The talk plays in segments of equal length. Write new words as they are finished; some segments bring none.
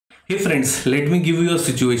Hey friends, let me give you a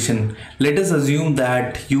situation. Let us assume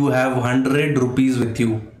that you have 100 rupees with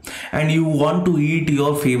you and you want to eat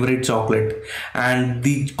your favorite chocolate, and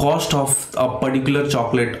the cost of a particular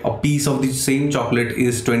chocolate, a piece of the same chocolate,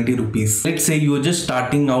 is 20 rupees. Let's say you are just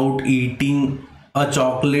starting out eating a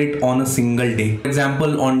chocolate on a single day. For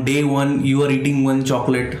example, on day 1 you are eating one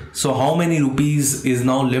chocolate. So how many rupees is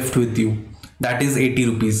now left with you? That is 80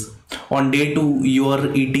 rupees. On day 2 you are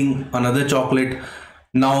eating another chocolate.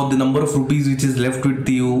 Now the number of rupees which is left with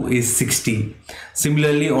you is 60.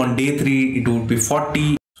 Similarly, on day 3 it would be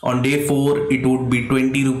 40. On day 4 it would be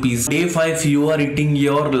 20 rupees. Day 5 you are eating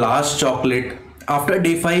your last chocolate. After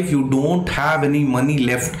day 5 you don't have any money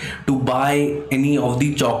left to buy any of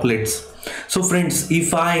the chocolates. So friends,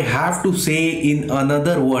 if I have to say in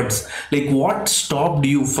another words, like what stopped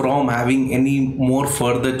you from having any more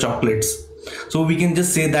further chocolates? So we can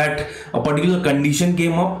just say that a particular condition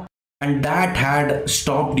came up and that had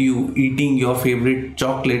stopped you eating your favorite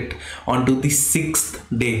chocolate onto the 6th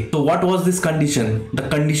day. So what was this condition? The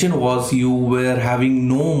condition was you were having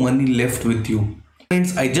no money left with you.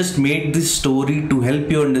 Friends, I just made this story to help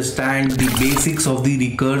you understand the basics of the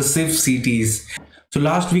recursive CTEs. So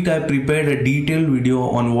last week I prepared a detailed video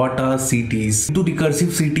on what are CTEs. To recursive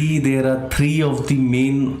CTE there are 3 of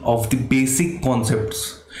the basic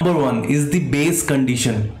concepts. Number 1 is the base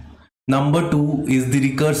condition. Number 2 is the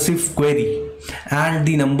recursive query, and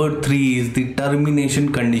the number 3 is the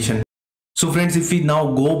termination condition. So friends, if we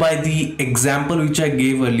now go by the example which I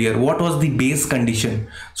gave earlier, what was the base condition?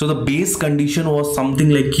 So the base condition was something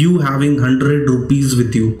like you having 100 rupees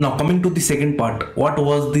with you. Now coming to the second part, what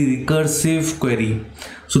was the recursive query?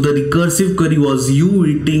 So the recursive query was you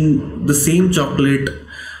eating the same chocolate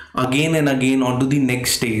again and again onto the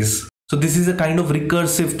next days. So this is a kind of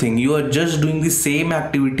recursive thing. You are just doing the same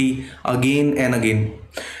activity again and again.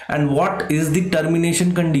 And what is the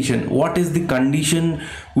termination condition? What is the condition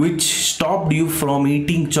which stopped you from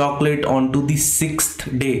eating chocolate onto the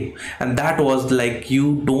 6th day? And that was like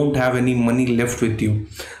you don't have any money left with you.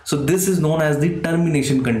 So this is known as the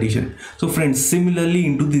termination condition. So friends, similarly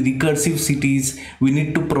into the recursive CTEs, we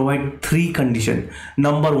need to provide 3 conditions.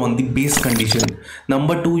 Number 1, the base condition.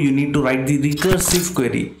 Number 2, you need to write the recursive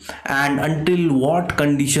query. And until what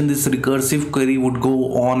condition this recursive query would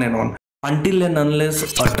go on and on, until and unless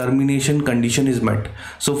a termination condition is met.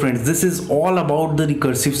 So friends, this is all about the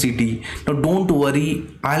recursive CTE. Now don't worry,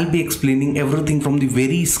 I'll be explaining everything from the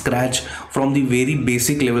very scratch, from the very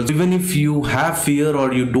basic levels. Even if you have fear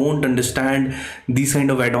or you don't understand these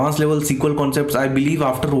kind of advanced level SQL concepts, I believe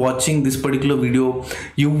after watching this particular video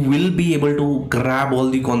you will be able to grab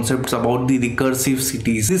all the concepts about the recursive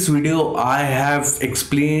CTEs. In this video I have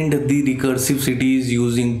explained the recursive CTEs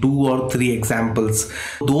using 2 or 3 examples.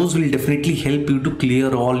 Those will definitely help you to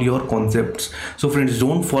clear all your concepts. So friends,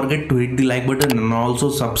 don't forget to hit the like button and also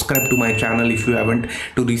subscribe to my channel if you haven't,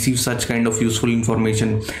 to receive such kind of useful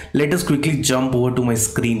information. Let us quickly jump over to my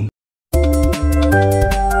screen.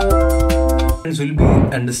 We'll be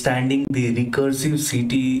understanding the recursive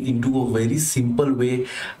CTE into a very simple way.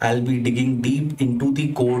 I'll be digging deep into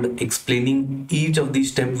the code, explaining each of the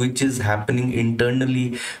steps which is happening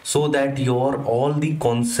internally, so that your all the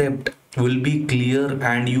concept will be clear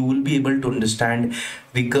and you will be able to understand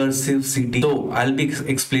recursive CTE. So I'll be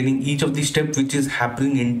explaining each of the steps which is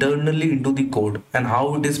happening internally into the code and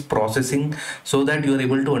how it is processing, so that you are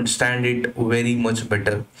able to understand it very much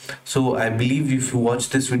better. So I believe if you watch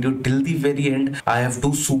this video till the very end, I have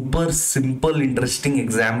 2 super simple interesting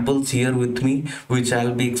examples here with me, which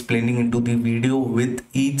I'll be explaining into the video. With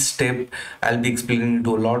each step I'll be explaining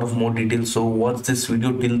into a lot of more details. So watch this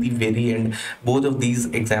video till the very end. Both of these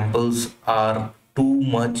examples are too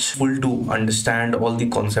much full to understand all the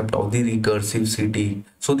concept of the recursive CTE.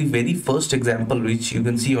 So the very first example which you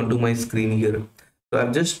can see onto my screen here, so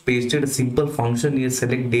I've just pasted a simple function here,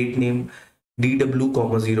 select date name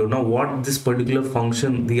dw, 0. Now what this particular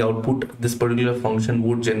function, the output this particular function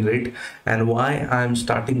would generate, and why I'm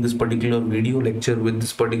starting this particular video lecture with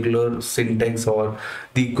this particular syntax or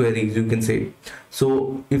the queries, you can say.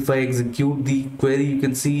 So if I execute the query, you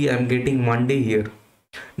can see I'm getting Monday here.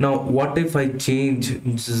 Now what if I change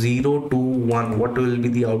 0 to 1? What will be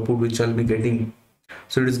the output which I'll be getting?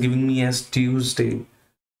 So it is giving me as Tuesday.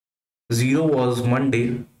 0 was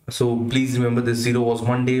Monday, so please remember this. 0 was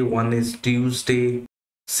Monday, 1 is Tuesday.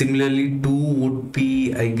 Similarly 2 would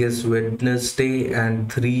be I guess Wednesday,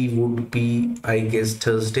 and 3 would be I guess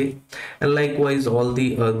Thursday, and likewise all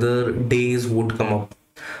the other days would come up.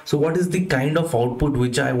 So what is the kind of output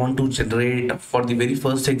which I want to generate for the very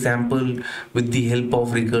first example with the help of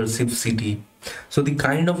recursive CTE? So the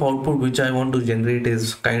kind of output which I want to generate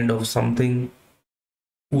is kind of something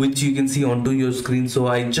which you can see onto your screen. So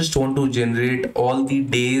I just want to generate all the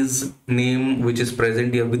days name which is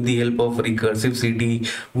present here with the help of recursive CTE,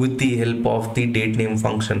 with the help of the date name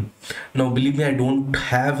function. Now believe me, I don't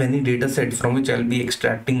have any data set from which I'll be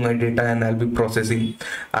extracting my data and I'll be processing.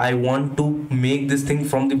 I want to make this thing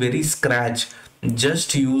from the very scratch,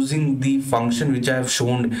 just using the function which I have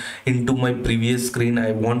shown into my previous screen.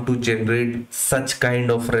 I want to generate such kind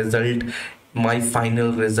of result, my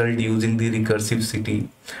final result, using the recursive CTE.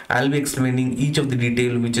 I'll be explaining each of the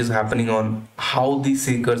detail which is happening on how this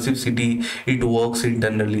recursive CTE it works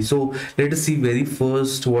internally. So let us see very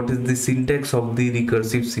first what is the syntax of the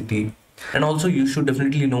recursive CTE. And also you should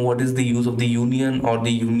definitely know what is the use of the union or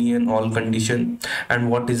the union all condition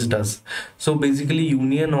and what it does. So basically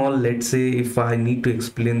union all, let's say if I need to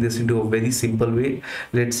explain this into a very simple way,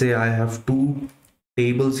 let's say I have two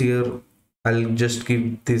tables here. I'll just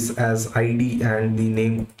give this as ID and the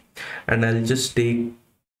name, and I'll just take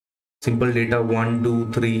simple data 1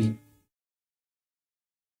 2 3,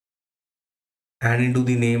 and into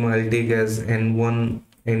the name I'll take as N1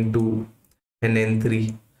 N2 and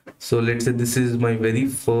N3. So let's say this is my very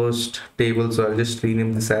first table, so I'll just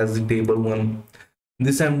rename this as the table 1.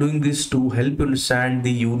 This I'm doing this to help you understand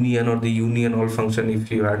the union or the union all function if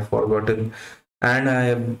you had forgotten. And I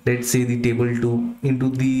have, let's say, the table 2. Into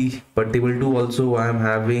the table 2 also I am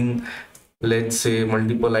having, let's say,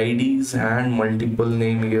 multiple IDs and multiple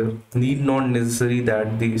name here. Need not necessary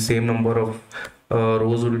that the same number of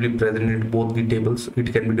rows will be present in both the tables.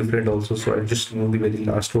 It can be different also, so I'll just remove the very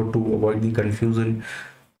last row to avoid the confusion.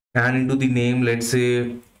 And into the name, let's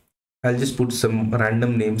say I'll just put some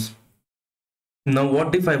random names. Now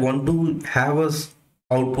what if I want to have a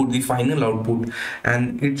output, the final output,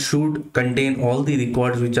 and it should contain all the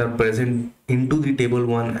records which are present into the table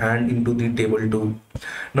 1 and into the table 2.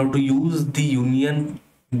 Now to use the union,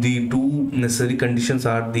 the two necessary conditions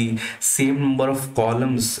are the same number of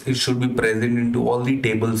columns it should be present into all the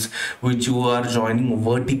tables which you are joining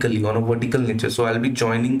vertically on a vertical nature. So I'll be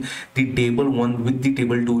joining the table 1 with the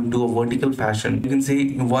table 2 into a vertical fashion, you can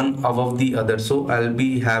say one above the other. So I'll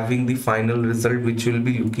be having the final result which will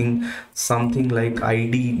be looking something like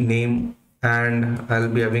ID name, and I'll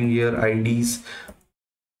be having here IDs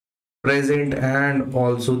present and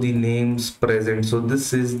also the names present. So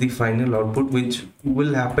this is the final output which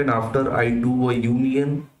will happen after I do a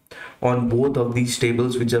union on both of these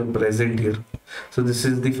tables which are present here. So this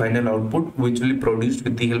is the final output which will be produced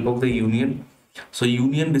with the help of the union. So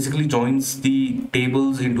union basically joins the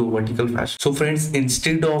tables into a vertical fashion. So friends,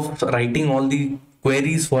 instead of writing all the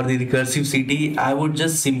queries for the recursive CTE, I would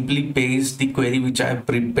just simply paste the query which I have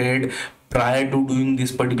prepared prior to doing this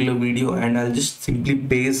particular video, and I'll just simply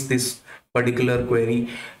paste this particular query,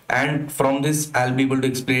 and from this I'll be able to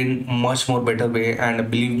explain much more better way, and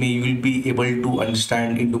believe me, you will be able to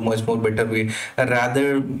understand into much more better way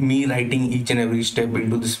rather me writing each and every step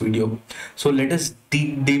into this video. So let us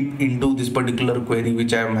dig deep into this particular query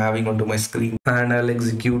which I am having onto my screen, and I'll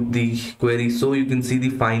execute the query. So you can see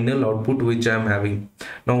the final output which I am having.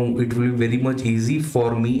 Now it will be very much easy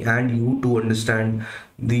for me and you to understand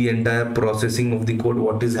the entire processing of the code,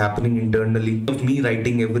 what is happening internally of me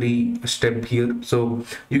writing every step here. So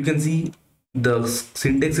you can see the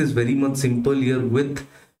syntax is very much simple here with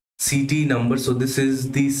CT number. So this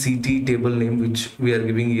is the CT table name which we are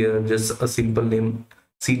giving here, just a simple name,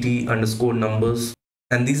 CT underscore numbers,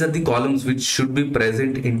 and these are the columns which should be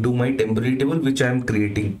present into my temporary table which I am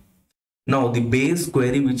creating. Now the base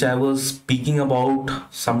query which I was speaking about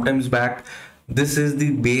sometimes back, this is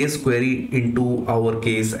the base query into our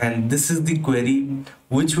case, and this is the query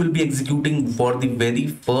which will be executing for the very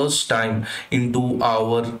first time into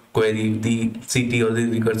our query, the CT or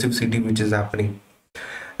the recursive CT which is happening.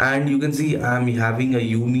 And you can see I'm having a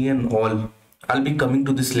union all. I'll be coming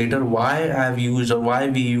to this later, why I have used or why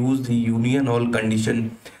we use the union all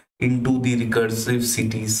condition into the recursive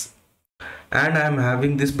CTs. And I'm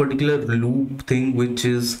having this particular loop thing which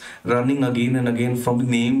is running again and again. From the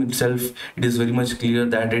name itself it is very much clear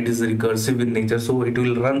that it is recursive in nature, so it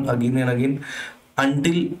will run again and again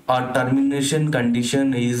until a termination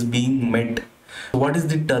condition is being met. What is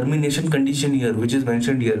the termination condition here which is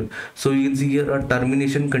mentioned here? So you can see here a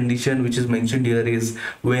termination condition which is mentioned here is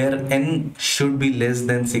where n should be less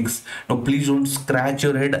than 6. Now please don't scratch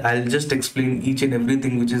your head, I'll just explain each and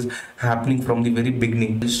everything which is happening from the very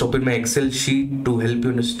beginning. I'll just open my Excel sheet to help you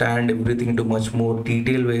understand everything into much more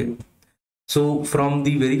detailed way. So from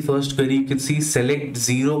the very first query you can see select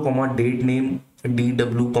 0 comma date name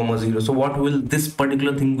dw comma 0. So what will this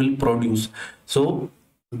particular thing will produce? So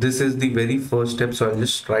this is the very first step, so I'll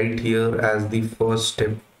just write here as the first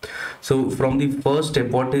step. So from the first step,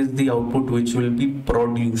 what is the output which will be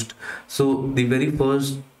produced? So the very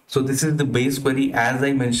first, so this is the base query. As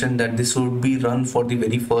I mentioned that this would be run for the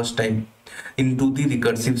very first time into the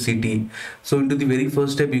recursive CTE. So into the very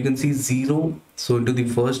first step you can see 0. So into the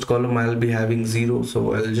first column I'll be having 0.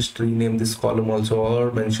 So I'll just rename this column also,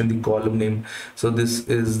 or mention the column name. So this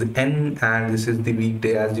is the n and this is the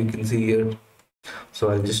weekday, as you can see here. So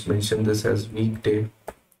I'll just mention this as weekday.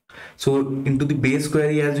 So into the base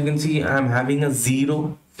query, as you can see, I'm having a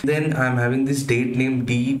 0. Then I'm having this date name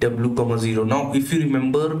dw, 0. Now if you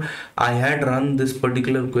remember, I had run this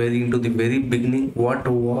particular query into the very beginning. What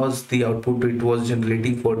was the output it was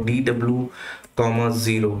generating for dw,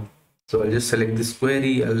 0? So I'll just select this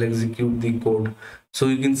query, I'll execute the code. So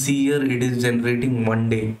you can see here it is generating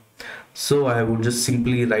Monday. So I would just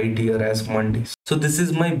simply write here as Monday. So this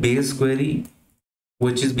is my base query,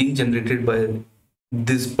 which is being generated by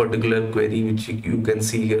this particular query, which you can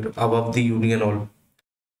see here above the union all.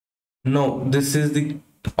 Now this is the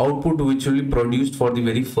output which will be produced for the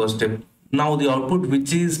very first step. Now the output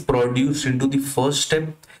which is produced into the first step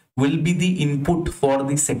will be the input for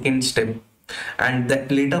the second step, and that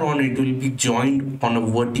later on it will be joined on a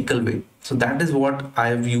vertical way. So that is what I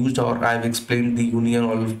have used, or I have explained the union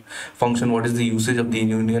all function. What is the usage of the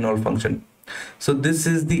union all function? So this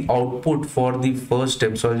is the output for the first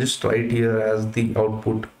step. So I'll just write here as the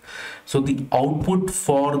output. So the output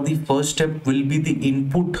for the first step will be the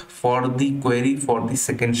input for the query for the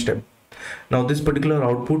second step. Now this particular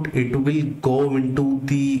output, it will go into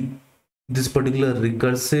this particular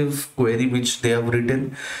recursive query which they have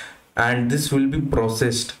written, and this will be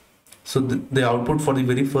processed. So the output for the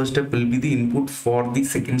very first step will be the input for the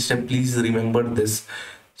second step. Please remember this.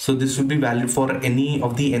 So this would be valid for any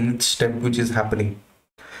of the nth step which is happening.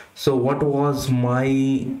 So what was my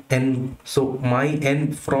n? So my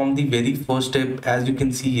n from the very first step, as you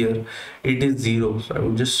can see here, it is 0. So I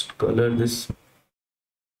will just color this.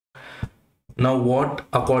 Now what,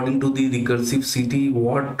 according to the recursive CTE,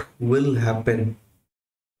 what will happen?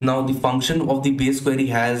 Now the function of the base query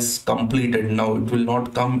has completed. Now it will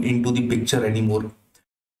not come into the picture anymore.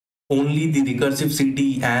 Only the recursive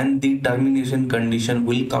CTE and the termination condition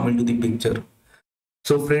will come into the picture.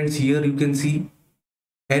 So friends, here you can see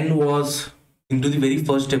n was into the very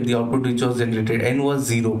first step, the output which was generated, n was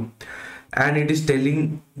 0, and it is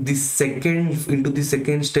telling the second, into the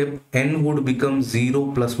second step n would become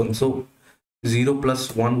 0 plus 1. So 0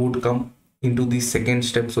 plus 1 would come into the second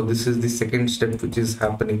step. So this is the second step which is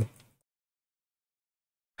happening.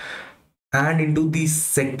 And into the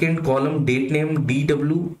second column, date name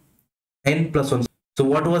dw, n plus 1. So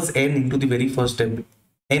what was n into the very first step?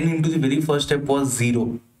 N into the very first step was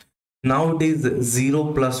 0. Now it is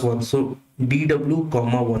 0 plus 1. So dw,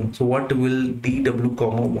 1. So what will dw,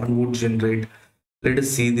 1 would generate? Let us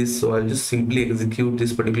see this. So I'll just simply execute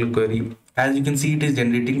this particular query. As you can see, it is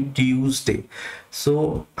generating Tuesday.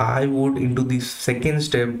 So I would, into the second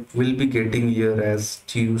step, will be getting here as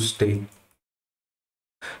Tuesday.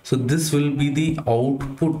 So this will be the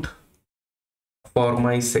output for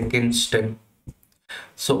my second step.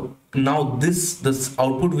 So now this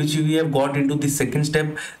output which we have got into the second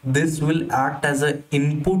step, this will act as an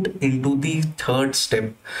input into the third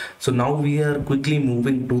step. So now we are quickly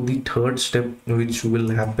moving to the third step which will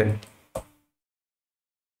happen.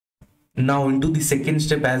 Now into the second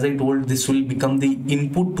step, as I told, this will become the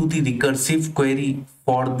input to the recursive query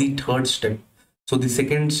for the third step. So the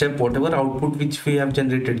second step, whatever output which we have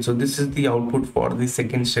generated, so this is the output for the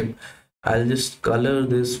second step. I'll just color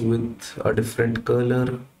this with a different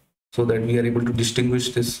color so that we are able to distinguish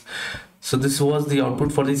this. So this was the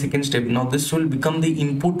output for the second step. Now this will become the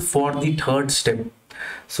input for the third step.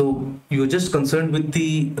 So you're just concerned with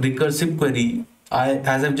the recursive query.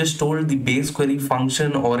 As I've just told, the base query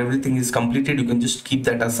function or everything is completed. You can just keep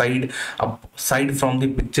that aside from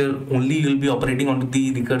the picture. Only you'll be operating on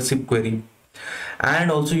the recursive query.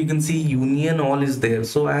 And also you can see union all is there.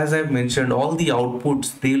 So as I've mentioned, all the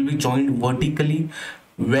outputs, they will be joined vertically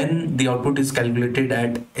when the output is calculated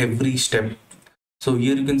at every step. So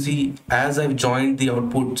here you can see, as I've joined the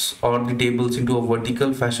outputs or the tables into a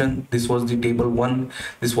vertical fashion, this was the table 1,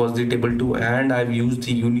 this was the table 2, and I've used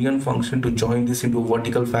the union function to join this into a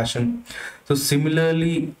vertical fashion. So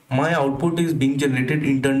similarly, my output is being generated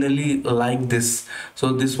internally like this.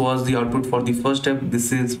 So this was the output for the first step.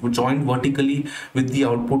 This is joined vertically with the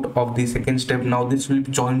output of the second step. Now this will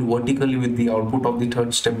be joined vertically with the output of the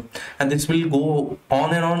third step, and this will go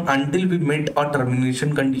on and on until we met a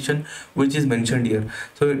termination condition, which is mentioned here.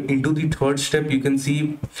 So into the third step, you can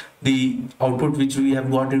see the output which we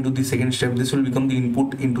have got into the second step. This will become the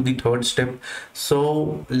input into the third step.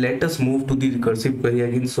 So let us move to the recursive query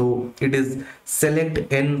again. So it is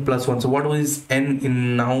select n plus 1. So what was n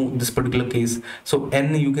in now this particular case? So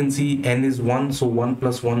n, you can see n is 1, so 1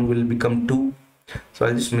 plus 1 will become 2. So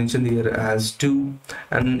I'll just mention here as 2,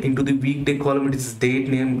 and into the weekday column it is date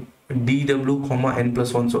name dw comma n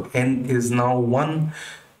plus 1. So n is now 1.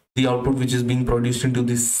 The output which is being produced into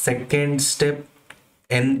the second step,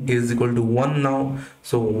 n is equal to 1 now.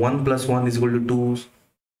 So 1 plus 1 is equal to 2.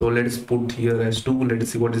 So let us put here as 2. Let us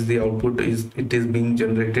see what is the output. It is being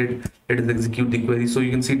generated. Let us execute the query. So you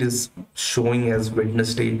can see it is showing as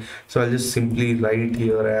Wednesday. So I'll just simply write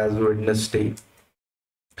here as Wednesday.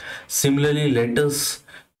 Similarly, let us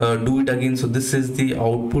do it again. So this is the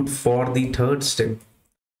output for the third step.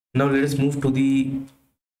 Now let us move to the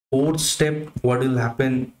fourth step. What will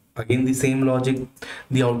happen? Again, the same logic.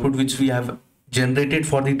 The output which we have generated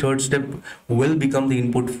for the third step will become the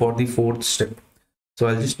input for the fourth step. So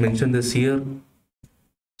I'll just mention this here.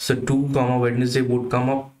 So 2 comma Wednesday would come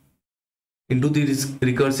up into the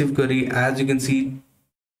recursive query. As you can see,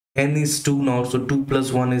 n is 2 now, so 2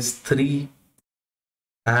 plus 1 is 3,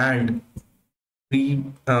 and 3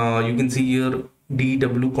 you can see here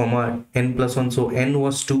dw comma n plus 1. So n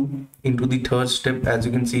was 2 into the third step. As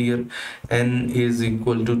you can see here, n is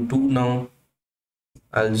equal to 2 now.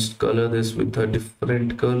 I'll just color this with a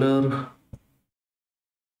different color.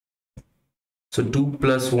 So 2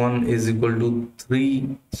 plus 1 is equal to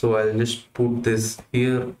 3. So I'll just put this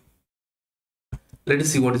here. Let us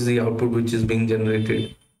see what is the output which is being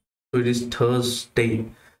generated. So it is Thursday.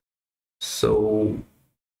 So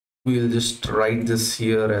we'll just write this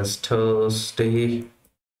here as Thursday.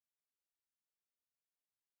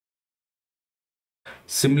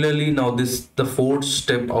 Similarly, now the fourth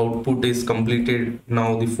step output is completed.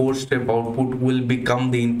 Now the fourth step output will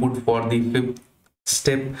become the input for the fifth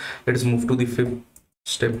step. Let us move to the fifth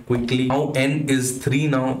step quickly. Now n is 3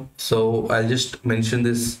 now. So I'll just mention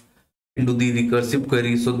this into the recursive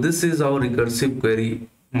query. So this is our recursive query,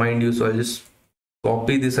 mind you. So I'll just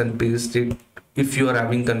copy this and paste it if you are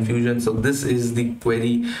having confusion. So this is the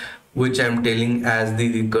query which I'm telling as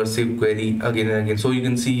the recursive query again and again. So you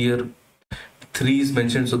can see here 3 is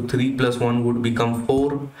mentioned, so 3 plus 1 would become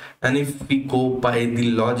 4, and if we go by the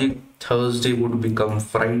logic, Thursday would become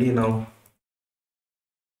Friday now.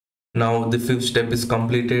 Now the fifth step is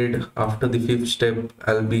completed. After the fifth step,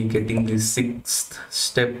 I'll be getting the sixth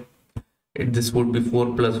step. This would be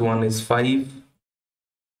 4 plus 1 is 5,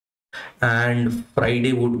 and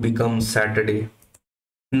Friday would become Saturday.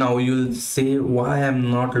 Now you'll say, why I'm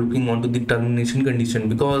not looking onto the termination condition?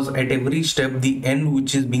 Because at every step, the n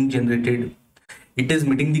which is being generated, it is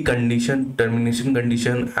meeting the termination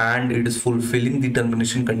condition, and it is fulfilling the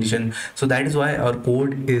termination condition. So that is why our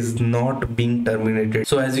code is not being terminated.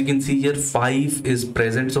 So as you can see here, 5 is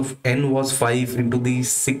present. So n was 5 into the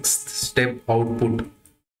sixth step output.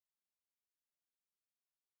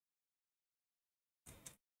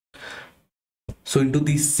 So into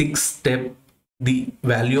the sixth step, the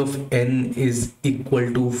value of n is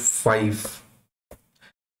equal to 5.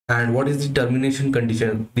 And what is the termination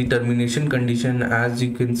condition? The termination condition, as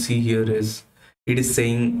you can see here, is it is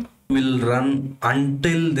saying will run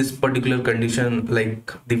until this particular condition,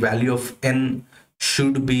 like the value of n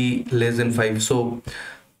should be less than 5. So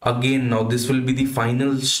again, now this will be the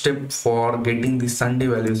final step for getting the Sunday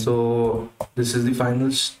value. So this is the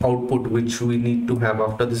final output which we need to have.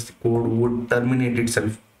 After this, the code would terminate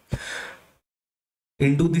itself.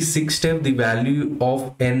 Into the sixth step, the value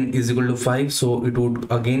of n is equal to 5. So it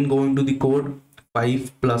would again go into the code.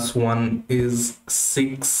 5 plus 1 is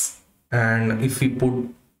 6. And if we put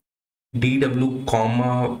dw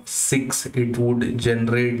comma 6, it would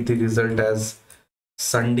generate the result as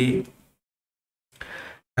Sunday.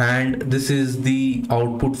 And this is the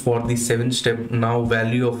output for the seventh step. Now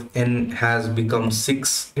value of n has become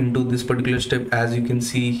 6 into this particular step, as you can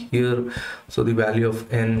see here. So the value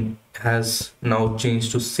of n has now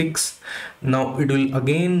changed to 6. Now it will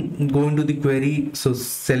again go into the query. So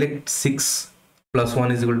select 6 plus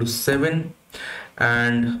 1 is equal to 7,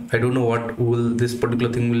 and I don't know what will this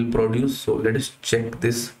particular thing will produce. So let us check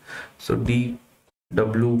this. So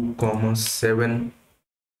dw comma 7,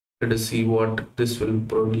 let us see what this will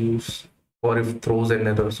produce. or if throws an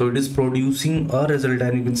error. So it is producing a result,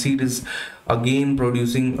 and you can see it is again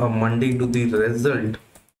producing a Monday into the result.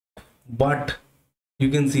 But you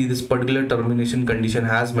can see this particular termination condition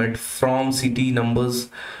has met from CTE numbers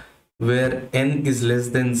where n is less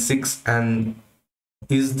than 6, and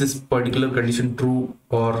is this particular condition true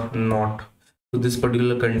or not? So this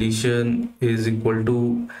particular condition is equal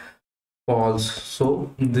to false,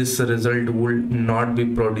 so this result will not be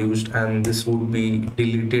produced, and this would be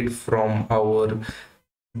deleted from our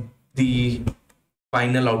the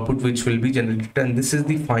final output which will be generated, and this is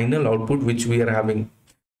the final output which we are having.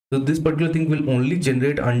 So this particular thing will only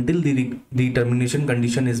generate until the termination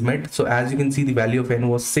condition is met. So as you can see, the value of n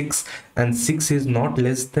was 6, and 6 is not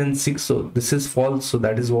less than 6, so this is false. So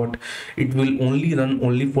that is what it will only run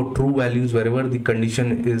only for true values. Wherever the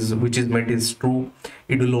condition is which is met is true,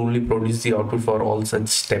 it will only produce the output for all such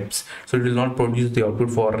steps. So it will not produce the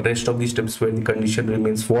output for rest of the steps where the condition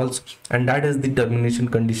remains false, and that is the termination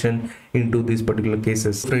condition into these particular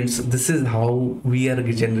cases. Friends, this is how we are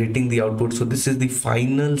generating the output. So this is the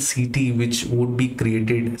final CTE which would be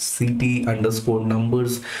created, CTE underscore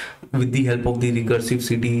numbers, with the help of the recursive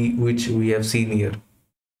CTE which we have seen here.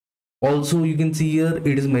 Also you can see here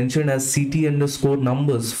it is mentioned as CTE underscore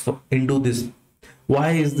numbers into this.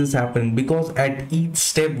 Why is this happening? Because at each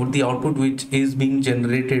step the output which is being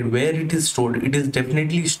generated, where it is stored, it is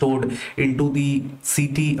definitely stored into the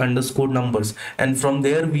CTE underscore numbers, and from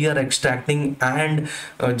there we are extracting and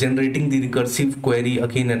generating the recursive query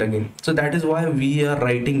again and again. So that is why we are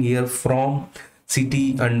writing here from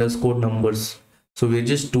CTE underscore numbers. So we're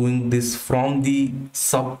just doing this from the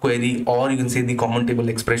sub query, or you can say the common table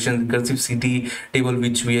expression recursive CTE table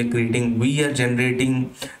which we are creating. We are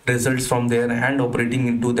generating results from there and operating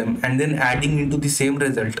into them, and then adding into the same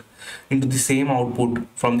result, into the same output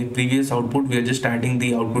from the previous output. We are just adding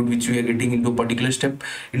the output which we are getting into a particular step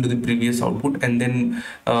into the previous output, and then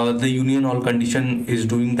the union all condition is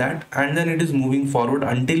doing that, and then it is moving forward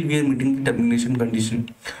until we are meeting the termination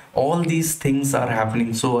condition. All these things are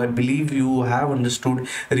happening. So I believe you have understood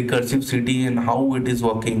recursive CTE and how it is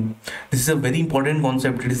working. This is a very important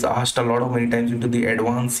concept. It is asked a lot of many times into the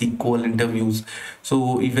advanced SQL interviews.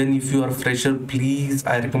 So even if you are fresher, please,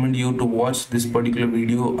 I recommend you to watch this particular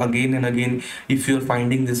video again and again. If you are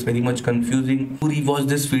finding this very much confusing, rewatch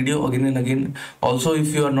this video again and again. Also,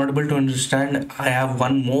 if you are not able to understand, I have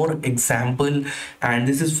one more example, and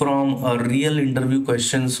this is from a real interview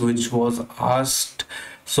questions which was asked.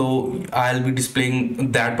 So I'll be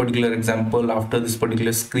displaying that particular example after this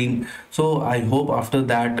particular screen. So I hope after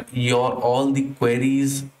that your all the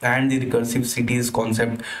queries and the recursive CTE's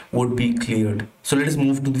concept would be cleared. So let us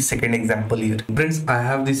move to the second example here. Friends, I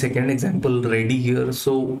have the second example ready here.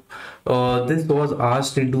 So this was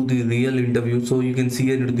asked into the real interview. So you can see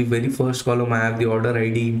here into the very first column I have the order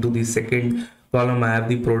ID, into the second column I have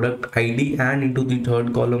the product ID, and into the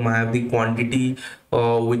third column I have the quantity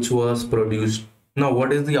which was produced. Now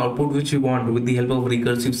what is the output which we want with the help of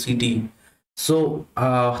recursive CTE? So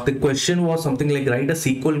the question was something like, write a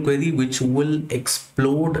SQL query which will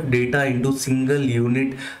explode data into single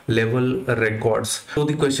unit level records. So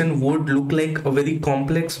the question would look like a very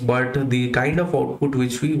complex, but the kind of output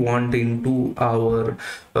which we want into our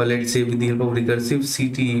let's say with the help of recursive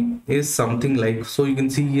CTE is something like, so you can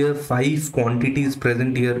see here 5 quantities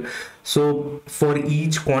present here. So for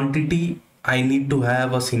each quantity I need to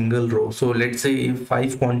have a single row. So let's say if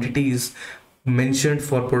 5 quantities mentioned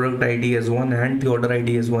for product ID as 1 and the order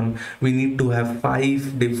ID as 1, we need to have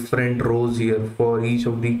 5 different rows here for each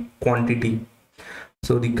of the quantity.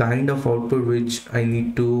 So the kind of output which I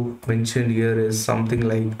need to mention here is something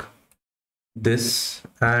like this,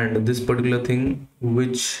 and this particular thing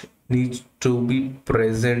which needs to be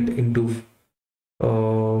present into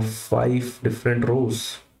 5 different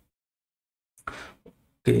rows.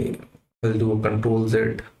 Okay, I'll do a Control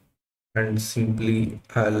Z and simply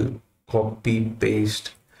I'll copy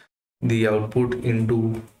paste the output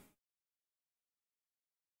into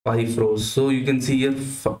 5 rows. So you can see here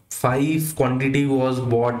 5 quantity was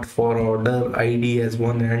bought for order ID as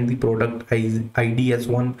 1 and the product ID as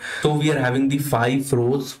 1. So we are having the 5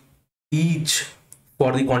 rows each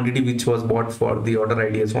for the quantity which was bought for the order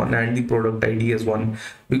ID as 1 and the product ID as 1,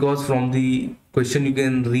 because from the question you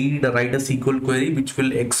can write a SQL query which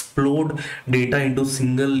will explode data into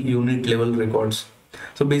single unit level records.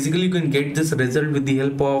 So basically you can get this result with the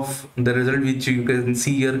help of the result which you can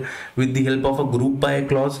see here with the help of a group by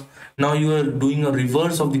clause. Now you are doing a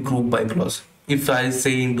reverse of the group by clause, if I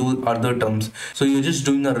say into other terms. So you're just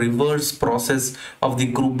doing a reverse process of the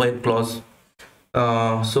group by clause.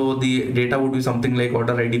 So the data would be something like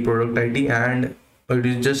order ID, product ID, and it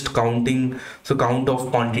is just counting. So count of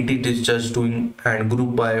quantity it is just doing, and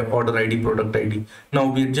group by, order ID, product ID. Now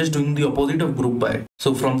we are just doing the opposite of group by.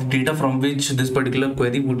 So from the data from which this particular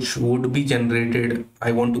query would be generated,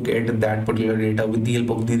 I want to get that particular data with the help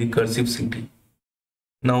of the recursive CTE.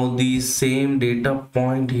 Now the same data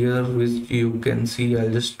point here, which you can see,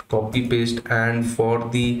 I'll just copy paste, and for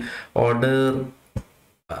the order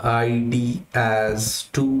ID as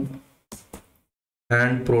 2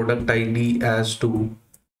 and product ID as 2,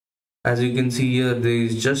 as you can see here, there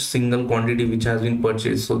is just single quantity which has been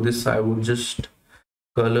purchased. So this I would just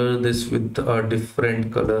color this with a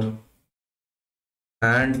different color,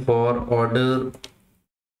 and for order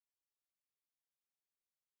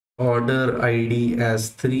ID as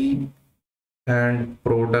 3 and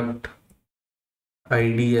product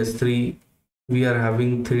ID as 3, we are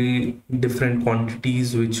having 3 different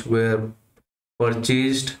quantities which were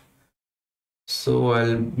purchased. So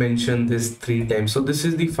I'll mention this 3 times. So this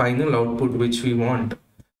is the final output which we want,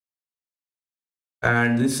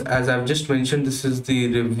 and this, as I've just mentioned, this is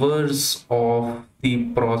the reverse of the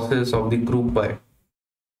process of the group by.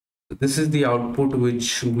 This is the output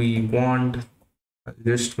which we want. I'll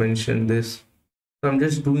just mention this. So I'm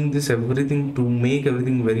just doing this everything to make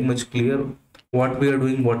everything very much clear, what we are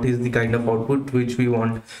doing, what is the kind of output which we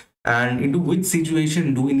want, and into which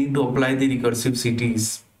situation do we need to apply the recursive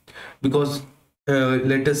CTEs. Because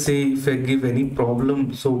let us say if I give any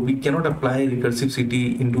problem, so we cannot apply recursive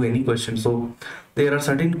CTE into any question. So there are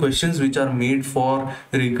certain questions which are made for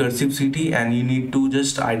recursive CTE, and you need to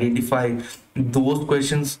just identify those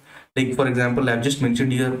questions. Like for example, I've just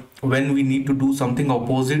mentioned here, when we need to do something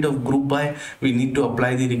opposite of group by, we need to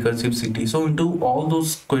apply the recursive CTE. So into all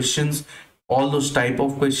those questions, all those type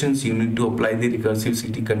of questions, you need to apply the recursive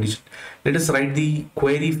CTE condition. Let us write the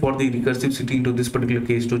query for the recursive CTE into this particular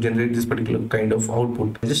case to generate this particular kind of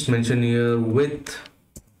output. I just mention here with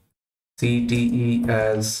CTE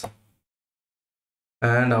as,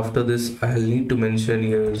 and after this I'll need to mention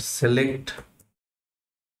here select,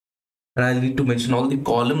 and I need to mention all the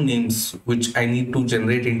column names which I need to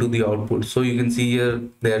generate into the output. So you can see here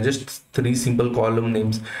they are just 3 simple column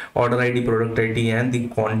names: order ID, product ID, and the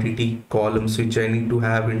quantity columns, which I need to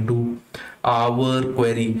have into our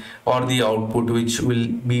query or the output which will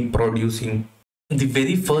be producing. The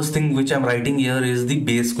very first thing which I'm writing here is the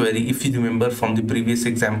base query, if you remember from the previous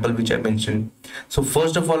example which I mentioned. So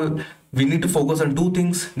first of all, we need to focus on 2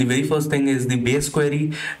 things. The very first thing is the base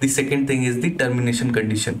query. The second thing is the termination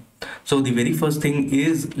condition. So the very first thing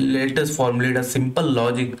is, let us formulate a simple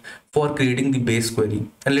logic for creating the base query,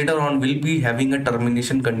 and later on we'll be having a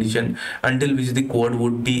termination condition until which the code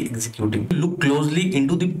would be executing. Look closely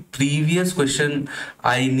into the previous question.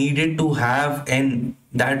 I needed to have n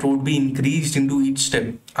that would be increased into each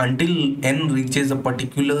step until n reaches a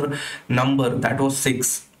particular number, that was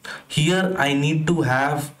 6. Here I need to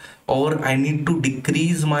have, or I need to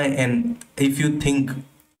decrease my n, if you think,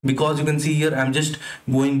 because you can see here I'm just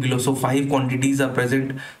going below. So 5 quantities are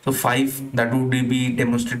present, so 5 that would be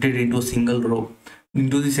demonstrated into a single row.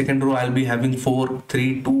 Into the second row I'll be having 4,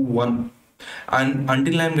 3, 2, 1, and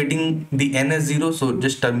until I'm getting the n as 0, so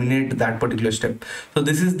just terminate that particular step. So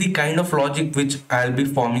this is the kind of logic which I'll be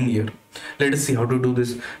forming here. Let us see how to do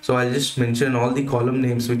this. So I'll just mention all the column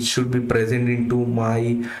names which should be present into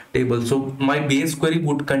my table. So my base query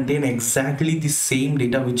would contain exactly the same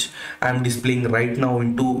data which I'm displaying right now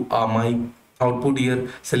into my output here,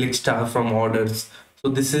 select star from orders. So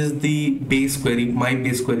this is the base query, my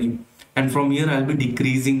base query, and from here I'll be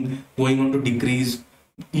decreasing, going on to decrease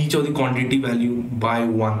each of the quantity value by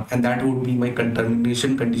 1, and that would be my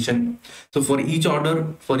termination condition. So for each order,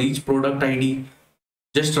 for each product ID,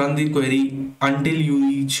 just run the query until you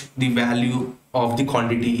reach the value of the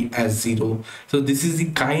quantity as 0. So this is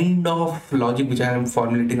the kind of logic which I am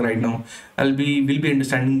formulating right now. We'll be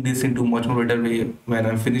understanding this into much more better way when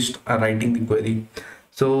I'm finished writing the query.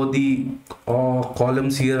 So the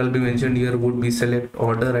columns here I'll be mentioned here would be select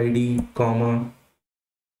order ID, comma,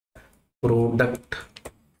 product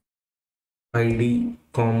ID,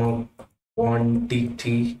 comma,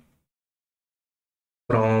 quantity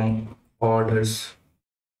from orders.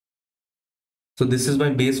 So this is my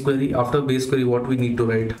base query. After base query, what we need to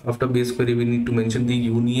write? After base query, we need to mention the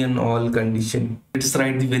union all condition. Let's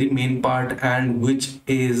write the very main part, and which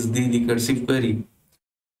is the recursive query.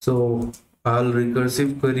 So our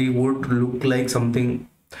recursive query would look like something.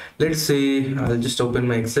 Let's say I'll just open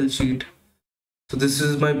my Excel sheet. So this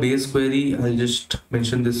is my base query. I'll just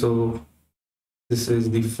mention this. So this is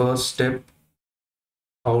the first step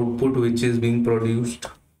output which is being produced.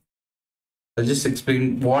 I'll just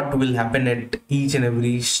explain what will happen at each and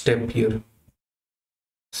every step here.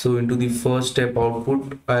 So into the first step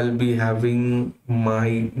output, I'll be having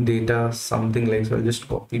my data something like, so I'll just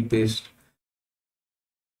copy paste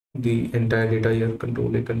the entire data here,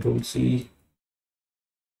 control A, control C.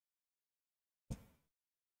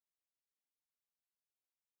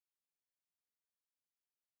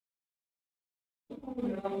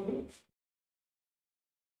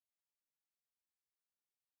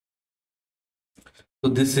 So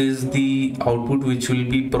this is the output which will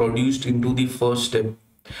be produced into the first step.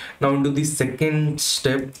 Now into the second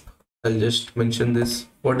step, I'll just mention this.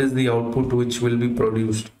 What is the output which will be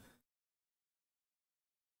produced?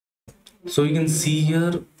 So you can see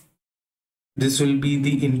here, this will be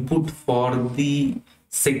the input for the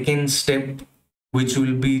second step which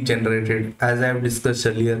will be generated. As I have discussed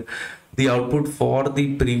earlier, the output for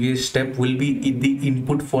the previous step will be the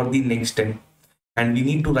input for the next step, and we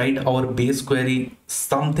need to write our base query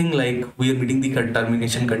something like we are meeting the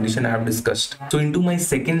termination condition I have discussed. So into my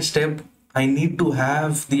second step, I need to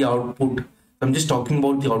have the output. I'm just talking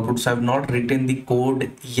about the outputs. I have not written the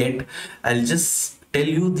code yet. I'll just tell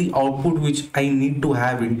you the output which I need to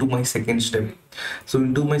have into my second step. So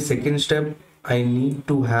into my second step, I need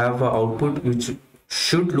to have an output which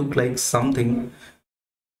should look like something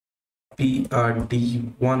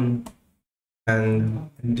PRD1, and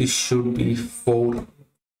this should be 4.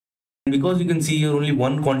 Because you can see here only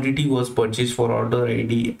one quantity was purchased for order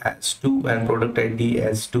ID as 2 and product ID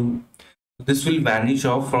as 2. This will vanish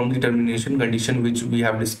off from the termination condition which we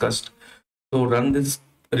have discussed. So run this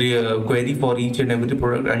query for each and every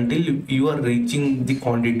product until you are reaching the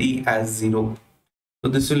quantity as 0.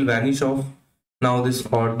 So this will vanish off. Now this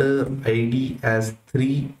order ID as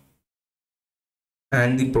 3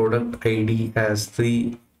 and the product ID as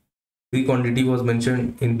 3. The quantity was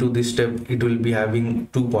mentioned into this step, it will be having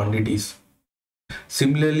 2 quantities.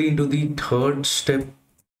 Similarly, into the third step,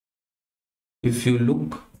 if you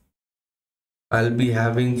look, I'll be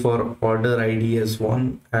having for order ID as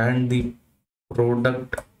 1 and the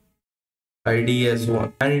product ID as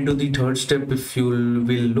 1. And into the third step, if you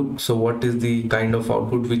will look, so what is the kind of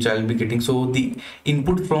output which I'll be getting? So the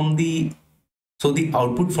input from the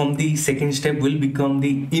output from the second step will become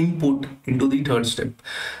the input into the third step.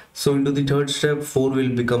 So into the third step, 4 will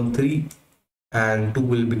become 3 and 2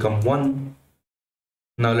 will become 1.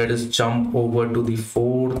 Now let us jump over to the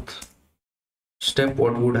fourth step.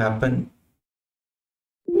 What would happen?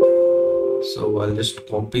 So I'll just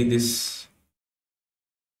copy this.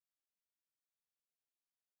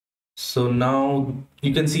 So now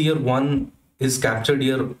you can see here 1 is captured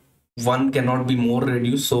here. 1 cannot be more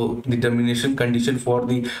reduced. So the termination condition for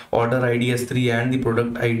the order ID as 3 and the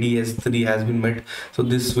product ID as 3 has been met. So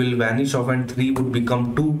this will vanish off and 3 would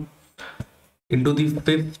become 2. Into the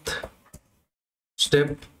fifth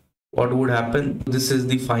step, what would happen? This is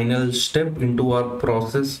the final step into our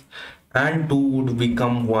process, and 2 would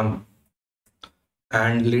become 1.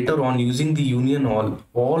 And later on, using the union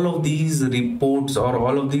all of these reports or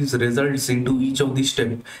all of these results into each of the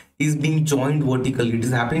step is being joined vertically. It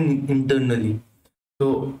is happening internally.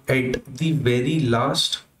 So at the very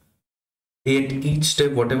last, at each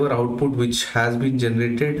step, whatever output which has been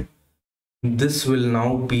generated, this will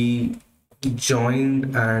now be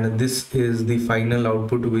joined, and this is the final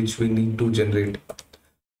output which we need to generate.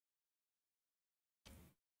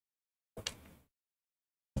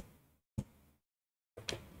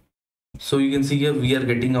 So you can see here we are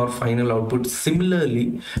getting our final output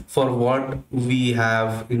similarly for what we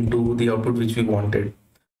have into the output which we wanted.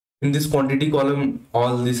 In this quantity column,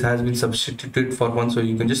 all this has been substituted for 1, so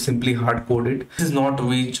you can just simply hard code it. This is not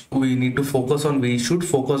which we need to focus on. We should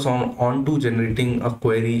focus on to generating a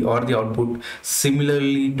query or the output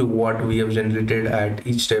similarly to what we have generated at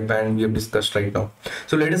each step and we have discussed right now.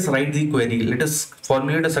 So let us write the query. Let us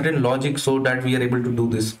formulate a certain logic so that we are able to do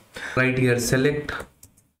this. Right here, select,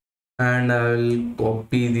 and I'll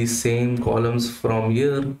copy the same columns from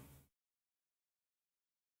here.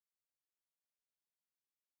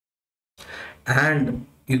 And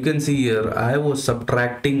you can see here I was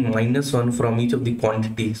subtracting -1 from each of the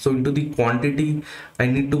quantity. So into the quantity, I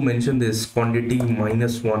need to mention this quantity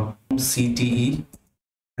 -1 CTE,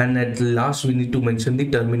 and at last we need to mention the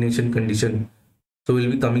termination condition. So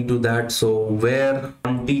we'll be coming to that. So where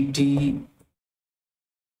quantity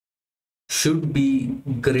should be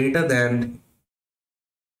greater than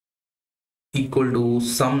equal to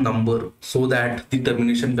some number so that the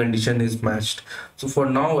termination condition is matched. So for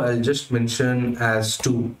now, I'll just mention as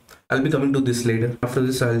 2. I'll be coming to this later. After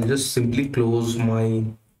this, I'll just simply close my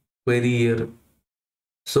query here.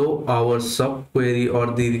 So our sub query or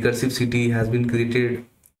the recursive CTE has been created.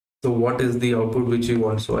 So what is the output which you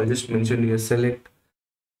want? So I'll just mention here select,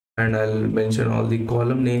 and I'll mention all the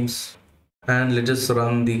column names, and let us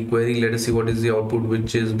run the query. Let us see what is the output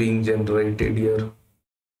which is being generated here.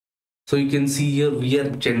 So you can see here we are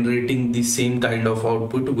generating the same kind of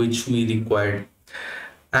output which we required.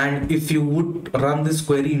 And if you would run this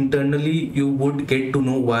query internally, you would get to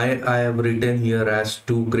know why I have written here as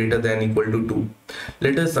 2 greater than equal to 2.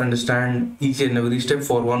 Let us understand each and every step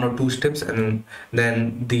for 1 or 2 steps, and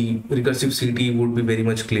then the recursive CTE would be very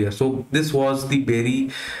much clear. So this was the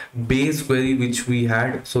very base query which we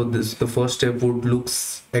had. So this, the first step would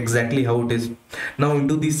looks exactly how it is. Now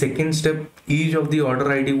into the second step, each of the order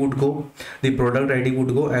ID would go, the product ID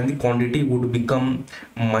would go, and the quantity would become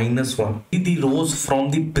 -1. The rows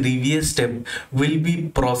from the previous step will be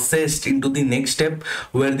processed into the next step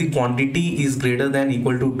where the quantity is greater than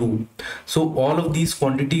equal to 2. So all of these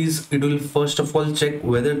quantities, it will first of all check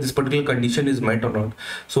whether this particular condition is met or not.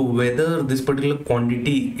 So whether this particular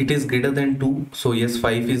quantity, it is greater than 2, so yes,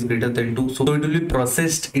 5 is greater than 2, so it will be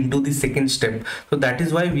processed into the second step. So that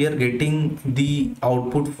is why we are getting the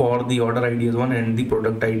output for the order ID as 1 and the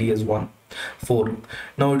product ID as 1. 4.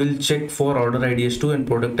 Now it will check for order ID as 2 and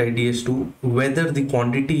product ID as 2 whether the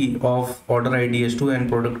quantity of order ID as 2 and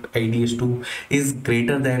product ID as 2 is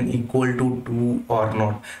greater than equal to 2 or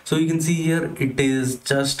not. So you can see here it is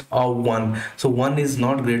just a 1, so 1 is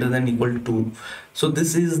not greater than equal to 2. So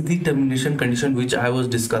this is the termination condition which I was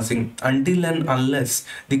discussing, until and unless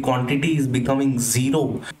the quantity is becoming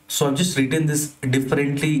 0. So I've just written this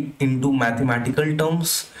differently into mathematical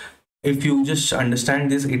terms. If you just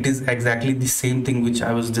understand this, it is exactly the same thing which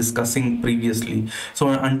I was discussing previously. So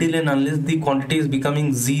until and unless the quantity is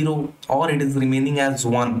becoming 0 or it is remaining as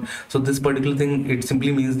 1, so this particular thing, it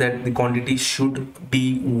simply means that the quantity should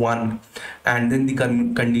be 1, and then the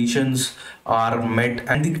conditions are met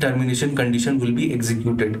and the termination condition will be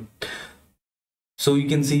executed. So you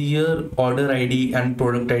can see here order ID and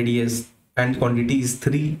product ID is, and quantity is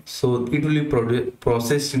 3, so it will be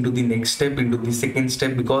processed into the next step, into the second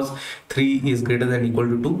step, because 3 is greater than equal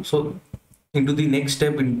to 2. So into the next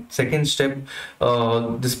step, in second step,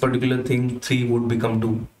 this particular thing 3 would become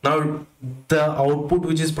 2. Now the output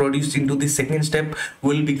which is produced into the second step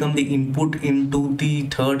will become the input into the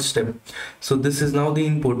third step. So this is now the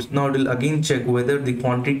input. Now it will again check whether the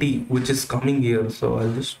quantity which is coming here, so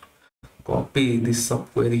I'll just copy this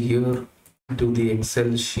subquery here to the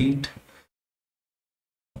Excel sheet.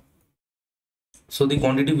 So the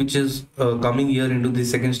quantity which is coming here into the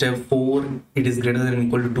second step, 4, it is greater than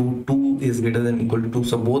equal to 2, 2 is greater than equal to 2.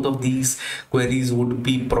 So both of these queries would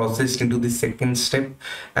be processed into the second step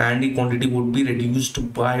and the quantity would be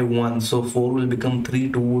reduced by 1. So 4 will become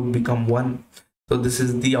 3, 2 would become 1. So this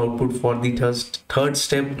is the output for the third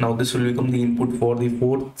step. Now this will become the input for the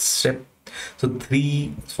fourth step. So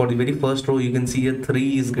 3 for the very first row, you can see here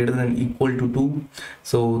 3 is greater than equal to 2,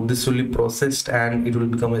 so this will be processed and it will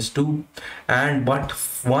become as 2, and but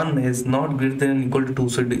 1 is not greater than equal to 2,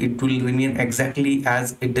 so it will remain exactly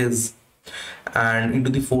as it is. And into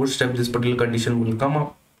the fourth step, this particular condition will come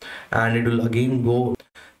up and it will again go.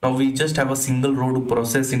 Now we just have a single row to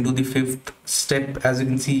process into the fifth step, as you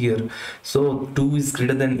can see here. So 2 is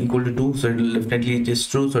greater than equal to 2, so it will definitely, it is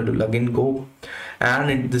true, so it will again go,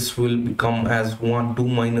 and this will become as 1. 2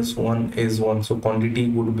 minus 1 is 1, so quantity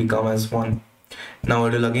would become as 1. Now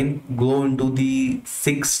it will again go into the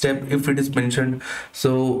sixth step if it is mentioned,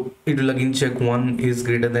 so it will again check 1 is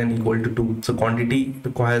greater than equal to 2, so quantity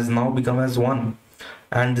has now become as 1,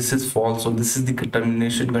 and this is false. So this is the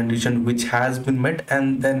termination condition which has been met,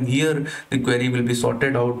 and then here the query will be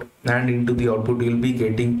sorted out, and into the output you will be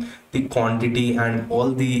getting the quantity and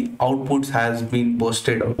all the outputs has been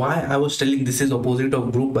posted. Why I was telling this is opposite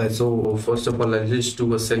of group by, so first of all I'll just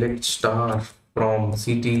do a select star from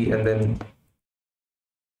CT, and then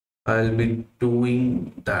I'll be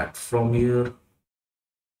doing that from here.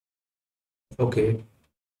 Okay,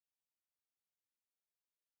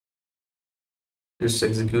 just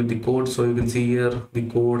execute the code. So you can see here the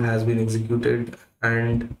code has been executed,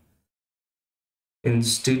 and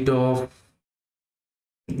instead of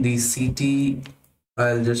the CT,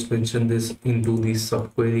 I'll just mention this into the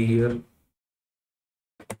subquery here.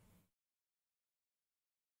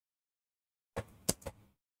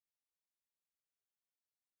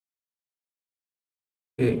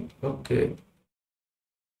 Okay,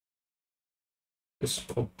 just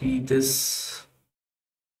copy this,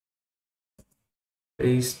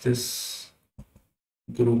 paste this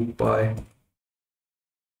group by,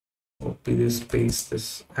 copy this, paste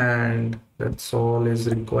this, and that's all is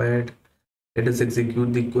required. Let us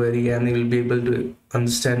execute the query, and you will be able to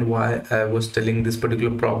understand why I was telling this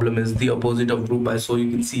particular problem is the opposite of group by. So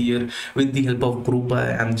you can see here, with the help of group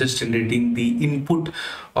by, I'm just generating the input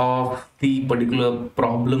of the particular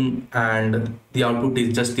problem, and the output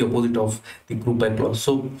is just the opposite of the group by clause.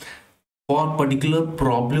 So for particular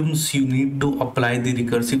problems, you need to apply the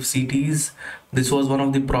recursive CTEs. This was one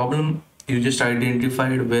of the problem you just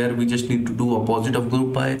identified, where we just need to do opposite of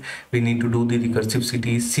group by. We need to do the recursive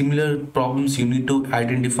CTEs. Similar problems you need to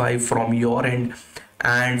identify from your end,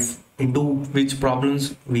 and into which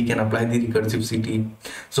problems we can apply the recursive CTE.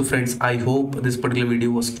 So friends, I hope this particular video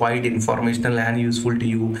was quite informational and useful to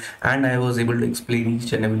you, and I was able to explain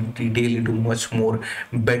each and every detail into much more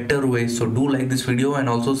better way. So do like this video and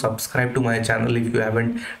also subscribe to my channel if you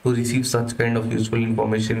haven't, to receive such kind of useful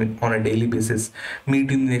information on a daily basis. Meet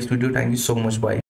in the next video. Thank you so much. Bye.